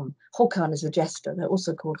a drum. Hokan is a jester. They're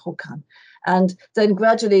also called hokan. And then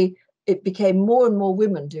gradually it became more and more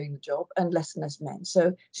women doing the job and less men.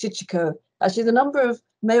 So Shichiko, actually the number of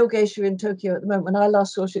male geisha in Tokyo at the moment, when I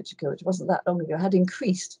last saw Shichiko, which wasn't that long ago, had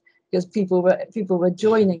increased because people were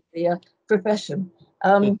joining the profession.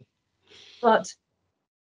 But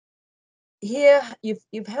here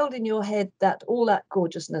you've held in your head that all that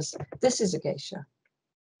gorgeousness. This is a geisha.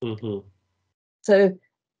 So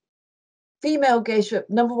female geisha,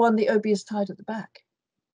 number 1, the obi is tied at the back.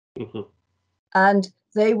 And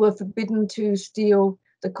they were forbidden to steal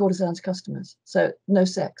the courtesan's customers. So no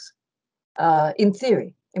sex, in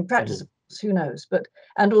theory. In practice, of course, who knows?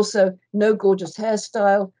 And also no gorgeous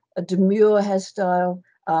hairstyle, a demure hairstyle,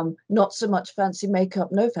 not so much fancy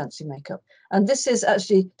makeup, no fancy makeup. And this is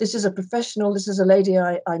a professional, this is a lady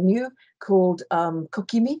I knew called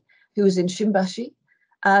Kokimi, who was in Shimbashi.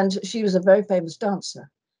 And she was a very famous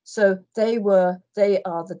dancer. So they are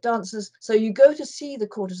the dancers. So you go to see the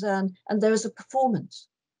courtesan and there is a performance.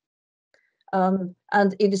 And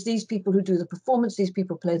it is these people who do the performance, these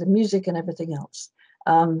people play the music and everything else.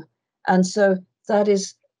 And so that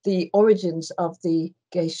is the origins of the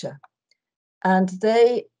geisha. And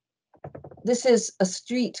this is a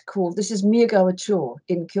street this is Miyagawa-cho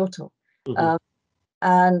in Kyoto.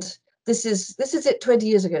 And this is it 20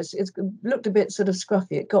 years ago. It's looked a bit sort of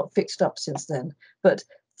scruffy. It got fixed up since then. But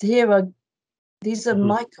these are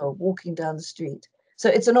Michael walking down the street. So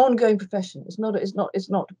it's an ongoing profession. It's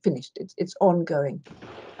not finished. It's ongoing,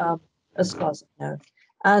 as far as I know.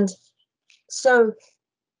 And so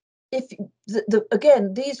if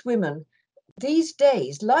again, these women, these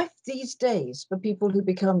days, life these days for people who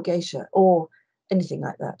become geisha or anything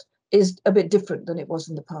like that is a bit different than it was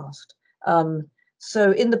in the past.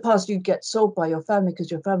 So in the past, you'd get sold by your family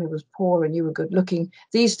because your family was poor and you were good looking.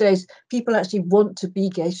 These days, people actually want to be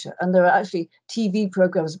geisha, and there are actually TV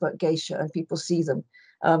programs about geisha, and people see them.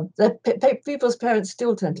 People's parents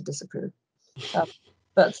still tend to disapprove,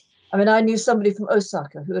 but I mean, I knew somebody from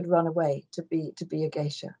Osaka who had run away to be a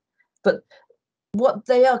geisha, but what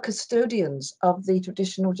they are custodians of the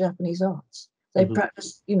traditional Japanese arts. They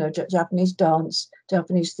practice, Japanese dance,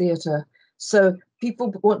 Japanese theatre. So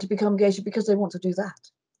people want to become geisha because they want to do that.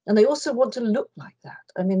 And they also want to look like that.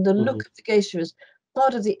 I mean, the look of the geisha is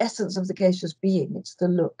part of the essence of the geisha's being. It's the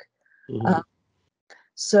look.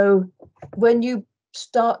 So when you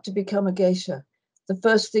start to become a geisha, the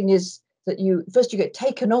first thing is that you get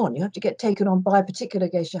taken on. You have to get taken on by a particular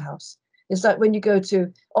geisha house. It's like when you go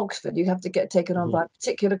to Oxford, you have to get taken on by a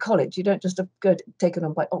particular college. You don't just go taken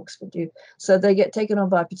on by Oxford. So they get taken on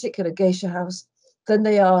by a particular geisha house. Then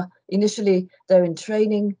they're in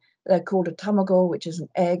training. They're called a tamago, which is an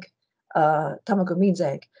egg. Tamago means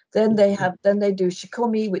egg. Then they do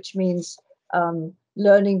shikomi, which means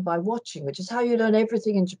learning by watching, which is how you learn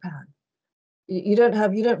everything in Japan. You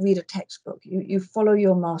don't read a textbook. You follow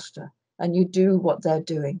your master and you do what they're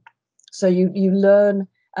doing. So you learn.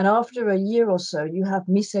 And after a year or so, you have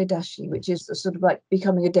mise dashi, which is the sort of like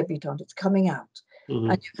becoming a debutante. It's coming out.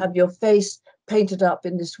 And you have your face painted up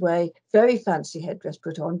in this way, very fancy headdress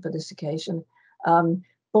put on for this occasion,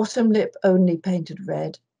 bottom lip only painted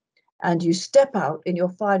red. And you step out in your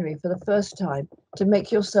finery for the first time to make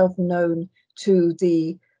yourself known to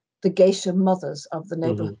the geisha mothers of the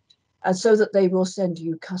neighborhood, and so that they will send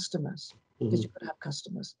you customers, because you've got to have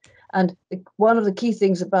customers. And one of the key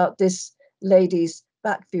things about this lady's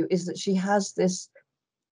back view is that she has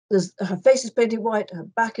her face is painted white, her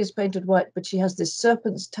back is painted white, but she has this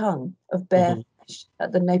serpent's tongue of bare flesh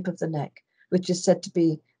at the nape of the neck, which is said to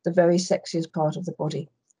be the very sexiest part of the body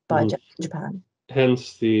by Japan.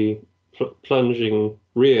 Hence the plunging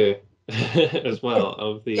rear as well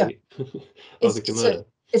of the kimono.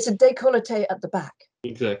 It's a décolleté at the back.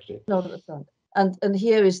 Exactly. Not at the front. And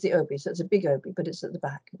here is the obi, so it's a big obi, but it's at the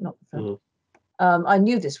back, not the front. I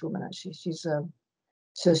knew this woman actually. She's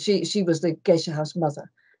so she was the geisha house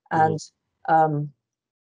mother, and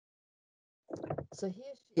so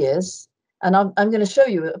here she is. And I'm going to show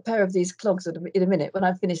you a pair of these clogs in a minute when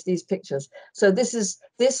I finish these pictures. So this is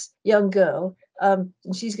this young girl. And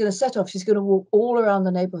she's going to set off. She's going to walk all around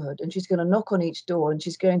the neighborhood, and she's going to knock on each door, and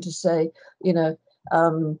she's going to say,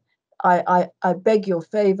 I beg your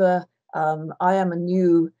favor. I am a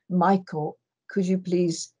new Michael. Could you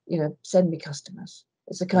please, send me customers?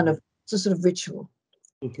 It's a sort of ritual.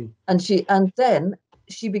 And then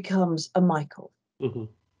she becomes a Michael,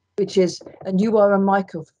 which is, and you are a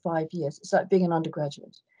Michael for 5 years. It's like being an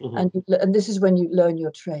undergraduate, and this is when you learn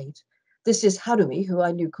your trade. This is Harumi, who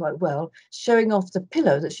I knew quite well, showing off the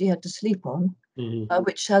pillow that she had to sleep on,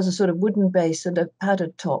 which has a sort of wooden base and a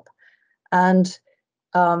padded top. And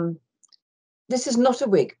this is not a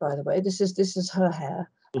wig, by the way. This is her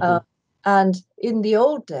hair. And in the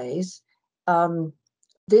old days,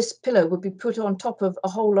 this pillow would be put on top of a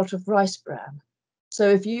whole lot of rice bran.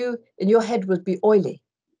 So your head would be oily.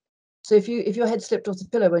 So if your head slipped off the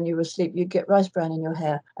pillow when you were asleep, you'd get rice bran in your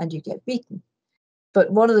hair and you get beaten. But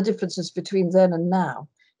one of the differences between then and now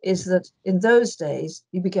is that in those days,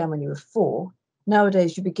 you began when you were 4.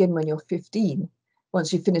 Nowadays, you begin when you're 15,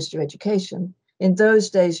 once you finished your education. In those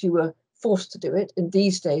days, you were forced to do it. In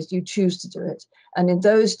these days, you choose to do it. And in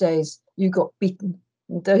those days, you got beaten.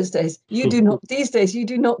 In those days, you do not. These days, you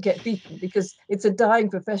do not get beaten because it's a dying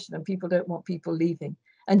profession and people don't want people leaving.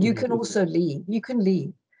 And you can also leave. You can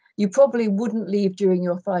leave. You probably wouldn't leave during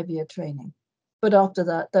your 5-year training. But after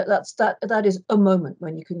that is a moment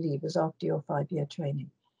when you can leave, is after your 5-year training.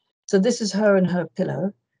 So this is her and her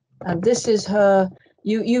pillow. And this is her,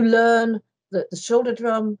 you learn the shoulder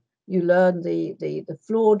drum, you learn the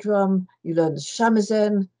floor drum, you learn the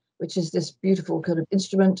shamisen, which is this beautiful kind of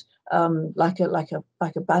instrument, like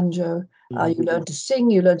a banjo. You learn to sing,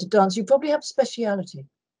 you learn to dance. You probably have speciality.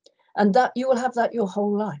 And that you will have that your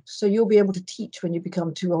whole life. So you'll be able to teach when you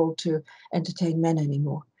become too old to entertain men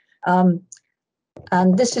anymore.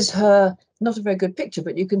 And this is her, not a very good picture,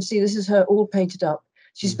 but you can see this is her all painted up.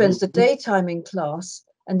 She spends the daytime in class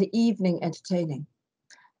and the evening entertaining.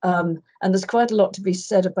 And there's quite a lot to be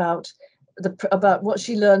said about what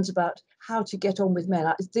she learns about how to get on with men.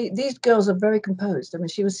 These girls are very composed. I mean,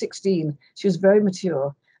 she was 16. She was very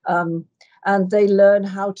mature, and they learn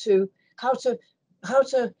how to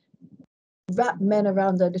wrap men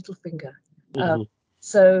around their little finger.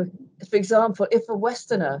 So, for example, if a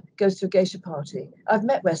Westerner goes to a geisha party, I've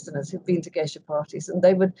met Westerners who've been to geisha parties, and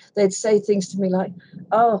they'd say things to me like,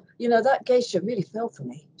 "Oh, you know, that geisha really fell for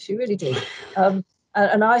me. She really did."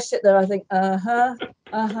 And I sit there, I think, I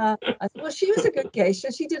think, well, she was a good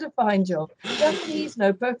geisha. She did a fine job. Japanese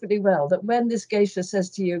know perfectly well that when this geisha says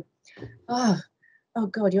to you, "Oh, oh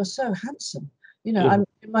God, you're so handsome. You know,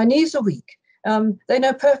 my knees are weak." They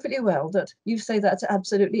know perfectly well that you say that to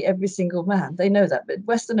absolutely every single man. They know that, but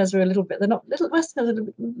Westerners are Westerners are a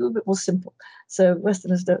little bit more simple. So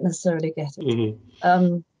Westerners don't necessarily get it.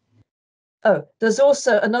 Oh, there's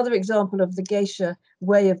also another example of the geisha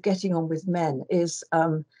way of getting on with men is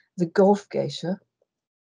the golf geisha.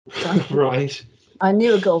 So Right. I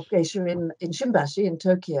knew a golf geisha in Shimbashi in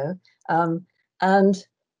Tokyo, and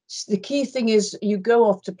the key thing is you go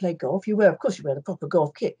off to play golf. Of course, you wear the proper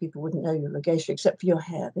golf kit. People wouldn't know you're a geisha except for your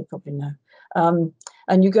hair. They probably know.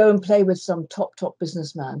 And you go and play with some top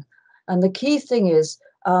businessman. And the key thing is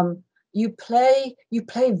you play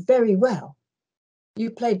very well. You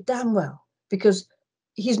play damn well, because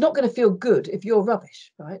he's not going to feel good if you're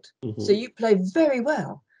rubbish, right? So you play very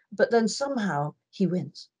well, but then somehow he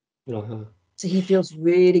wins. So he feels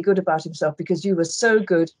really good about himself because you were so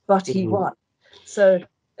good, but he won. So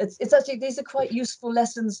it's actually, these are quite useful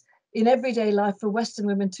lessons in everyday life for Western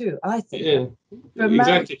women too, I think. Yeah,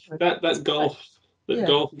 exactly. That golf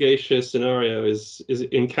geisha scenario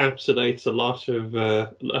encapsulates a lot of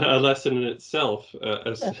a lesson in itself,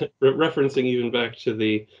 referencing even back to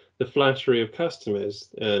the flattery of customers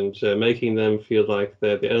and making them feel like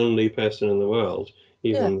they're the only person in the world,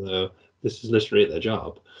 even though this is literally their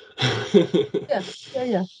job.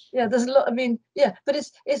 Yeah. There's a lot. I mean, but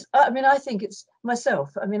it's. I mean, I think it's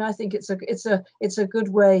myself. I mean, I think it's a good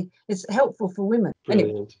way. It's helpful for women.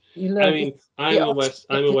 Brilliant. Anyway, you learn. I mean,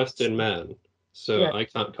 I'm a Western man, so I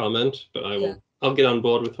can't comment, but I'll get on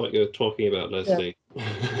board with what you're talking about, Lesley.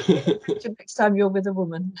 Next time you're with a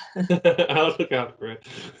woman. I'll look out for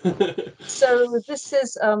it. So this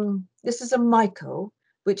is a Maiko,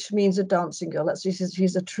 which means a dancing girl.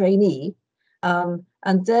 She's a trainee.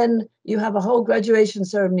 And then you have a whole graduation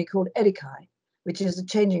ceremony called erikai, which is the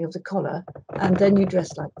changing of the collar, and then you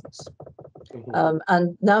dress like this.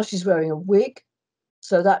 And now she's wearing a wig,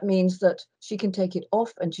 so that means that she can take it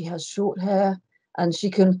off, and she has short hair, and she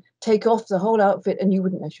can take off the whole outfit, and you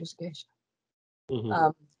wouldn't know she was a geisha.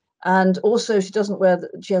 And also,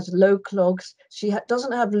 she has low clogs. She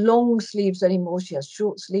doesn't have long sleeves anymore. She has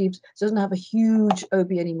short sleeves. She doesn't have a huge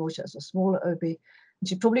obi anymore. She has a smaller obi.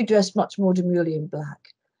 She probably dressed much more demurely in black.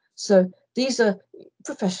 So these are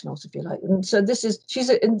professionals, if you like. And so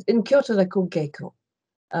in Kyoto, they're called geiko.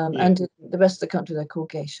 And in the rest of the country, they're called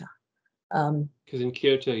geisha. Because in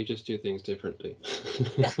Kyoto, you just do things differently.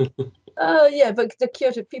 But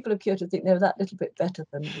the people of Kyoto think they're that little bit better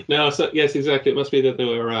than... No, so yes, exactly. It must be the other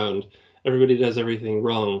way around. Everybody does everything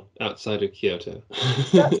wrong outside of Kyoto.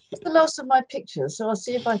 That's the last of my pictures, so I'll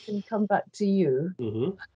see if I can come back to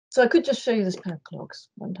you. So I could just show you this pair of clogs.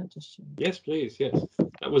 Why don't I just show you? Yes, please. Yes,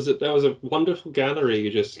 that was a wonderful gallery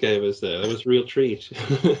you just gave us there. That was a real treat.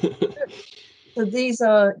 So these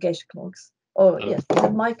are geisha clogs. Yes, these are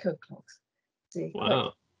Maiko clogs. See,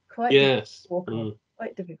 wow. Quite yes.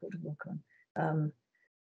 Quite difficult to walk on.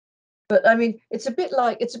 But I mean, it's a bit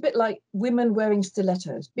like women wearing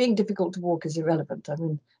stilettos. Being difficult to walk is irrelevant. I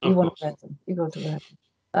mean, you want to wear them. You got to wear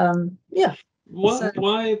them.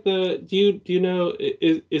 Why do you know?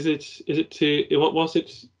 Is it to what was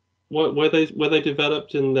it? Were they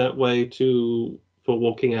developed in that way for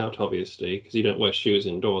walking out? Obviously, because you don't wear shoes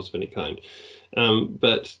indoors of any kind.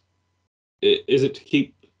 But is it to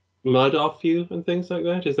keep mud off you and things like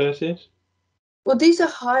that? Is that it? Well, these are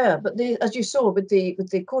higher, but as you saw with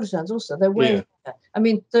the courtesans also, they're way higher. I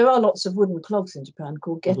mean, there are lots of wooden clogs in Japan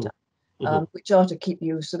called geta, which are to keep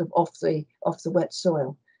you sort of off the wet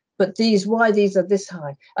soil. But why these are this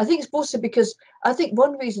high? I think it's also because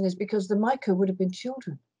one reason is because the Maiko would have been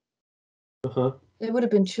children. They would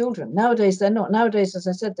have been children. Nowadays they're not. Nowadays, as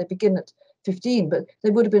I said, they begin at 15, but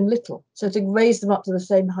they would have been little. So to raise them up to the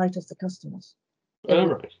same height as the customers.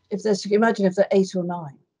 Right. Imagine if they're 8 or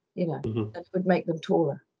 9. That would make them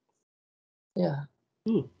taller. Yeah.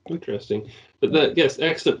 Interesting. But yes,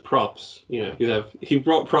 excellent props. You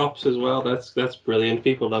brought props as well. That's brilliant.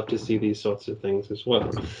 People love to see these sorts of things as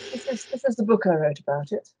well. This is the book I wrote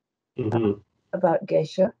about it. About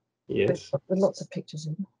geisha. Yes. With lots of pictures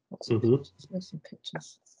in. Lots of pictures. Some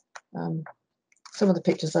pictures. Some of the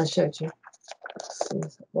pictures I showed you. Let's see,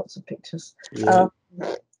 lots of pictures. Yeah.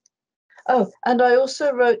 Oh, and I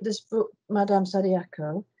also wrote this book, Madame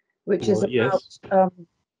Sadiako, which is about Yes.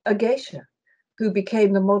 a geisha who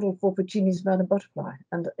became the model for Puccini's Madame Butterfly.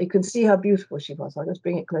 And you can see how beautiful she was. I'll just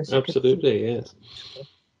bring it closer. Absolutely, yes.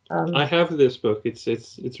 I have this book.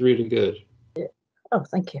 It's really good. Yeah. Oh,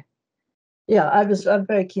 thank you. Yeah, I'm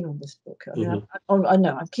very keen on this book. I mean, I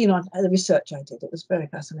know I'm keen on the research I did. It was very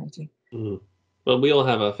fascinating. Well, we all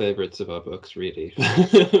have our favorites of our books, really.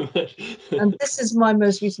 And this is my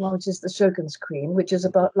most recent one, which is The Shogun's Queen, which is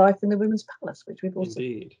about life in the women's palace, which we've also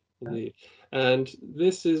Indeed. And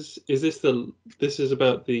this is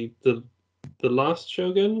about the last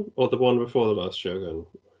shogun or the one before the last shogun?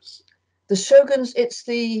 The Shoguns.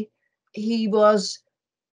 He was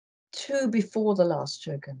two before the last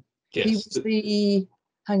shogun. Yes. He was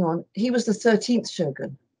hang on. He was the 13th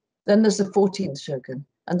shogun. Then there's the 14th shogun,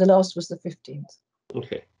 and the last was the 15th.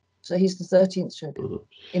 Okay. So he's the 13th shogun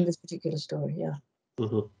in this particular story. Yeah.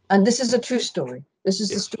 And this is a true story. This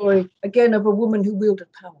is the story again of a woman who wielded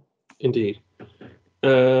power. Indeed.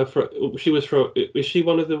 Is she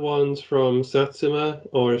one of the ones from Satsuma,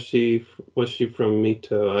 or was she from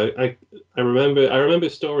Mito? I remember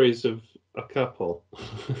stories of a couple.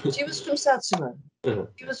 She was from Satsuma.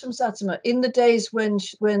 She was from Satsuma in the days when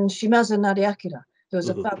Shimazu Nariakira, who was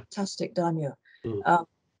a fantastic daimyo,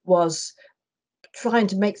 was trying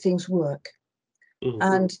to make things work.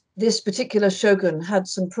 And this particular shogun had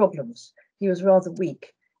some problems. He was rather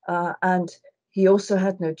weak, and he also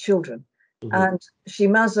had no children. And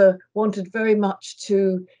Shimazu wanted very much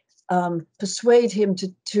to persuade him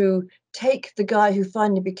to take the guy who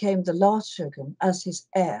finally became the last shogun as his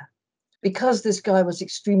heir, because this guy was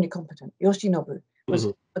extremely competent. Yoshinobu was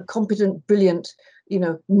a competent, brilliant,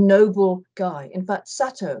 noble guy. In fact,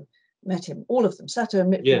 Sato met him. All of them. Sato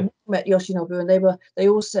met Yoshinobu, and they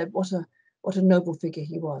all said what a noble figure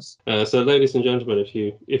he was. So, ladies and gentlemen,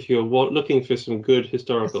 if you're looking for some good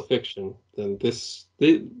historical fiction, then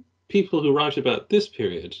the people who write about this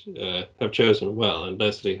period have chosen well, and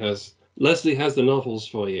Lesley has the novels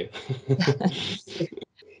for you.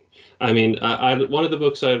 I mean, one of the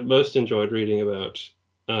books I most enjoyed reading about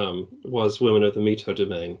was Women of the Mito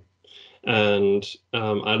Domain, and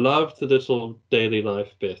I loved the little daily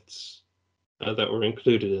life bits that were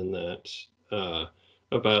included in that.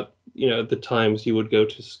 About the times you would go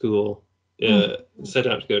to school, set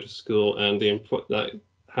out to go to school, and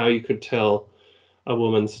how you could tell a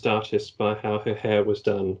woman's status by how her hair was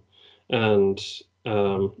done, and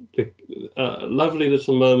the lovely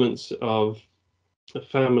little moments of a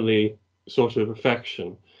family sort of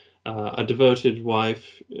affection. A devoted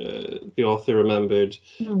wife, the author remembered,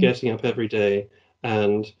 getting up every day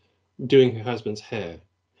and doing her husband's hair,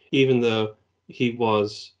 even though he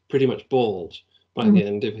was pretty much bald by the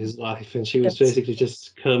end of his life, and she was basically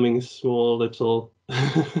just combing small little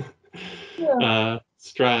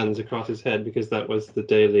strands across his head, because that was the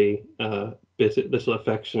daily little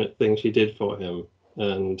affectionate thing she did for him.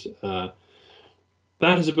 And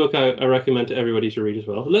that is a book I recommend to everybody to read as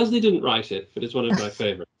well. Lesley didn't write it, but it's one of my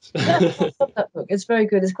favorites. I love that book. It's very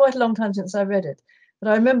good. It's quite a long time since I read it. But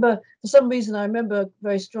I remember, for some reason,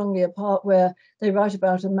 very strongly a part where they write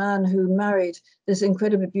about a man who married this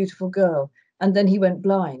incredibly beautiful girl, and then he went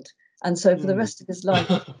blind. And so for the rest of his life,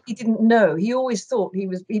 he didn't know. He always thought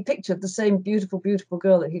he pictured the same beautiful, beautiful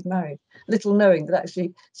girl that he'd married, little knowing that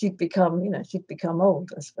actually she'd become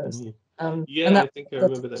old, I suppose. I think I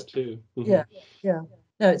remember that too. Yeah.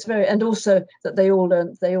 No, it's very, and also that they all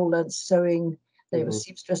learned sewing. They were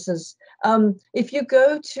seamstresses. If you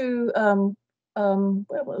go to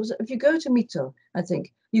where was it? If you go to Mito, I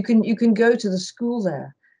think you can go to the school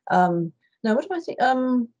there. No, what do I think?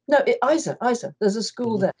 No, Isa. There's a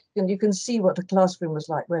school there, and you can see what the classroom was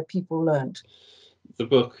like, where people learned. The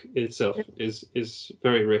book itself is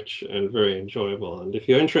very rich and very enjoyable, and if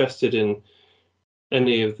you're interested in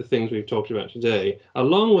any of the things we've talked about today,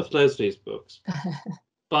 along with Lesley's books,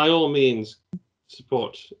 by all means,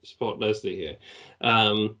 support Lesley here.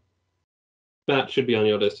 That should be on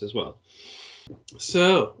your list as well.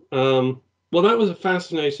 So, well, that was a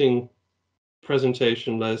fascinating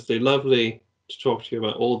presentation, Lesley. Lovely to talk to you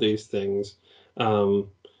about all these things.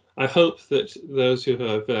 I hope that those who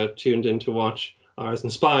have tuned in to watch are as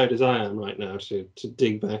inspired as I am right now to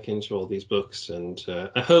dig back into all these books, and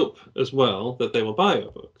I hope as well that they will buy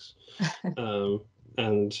your books.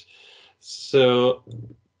 And so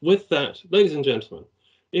with that, ladies and gentlemen,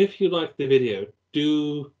 if you like the video,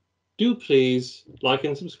 do please like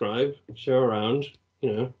and subscribe, share around,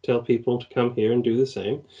 tell people to come here and do the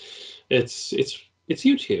same. It's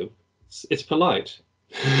YouTube. It's polite.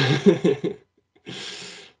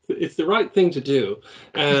 it's the right thing to do.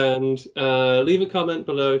 And leave a comment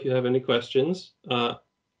below if you have any questions.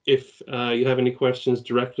 If you have any questions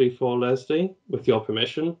directly for Lesley, with your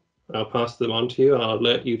permission, I'll pass them on to you. I'll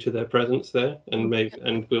alert you to their presence there, and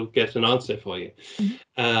we'll get an answer for you.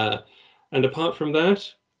 And apart from that,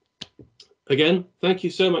 again, thank you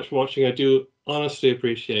so much for watching. I do honestly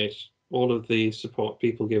appreciate all of the support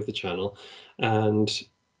people give the channel. And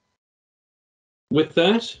with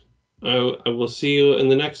that, I will see you in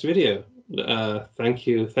the next video. Thank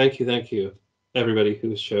you, everybody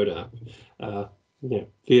who showed up.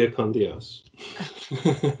 Via con Dios.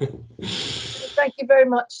 Thank you very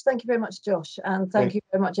much. Thank you very much, Josh. And thank you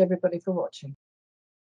very much, everybody, for watching.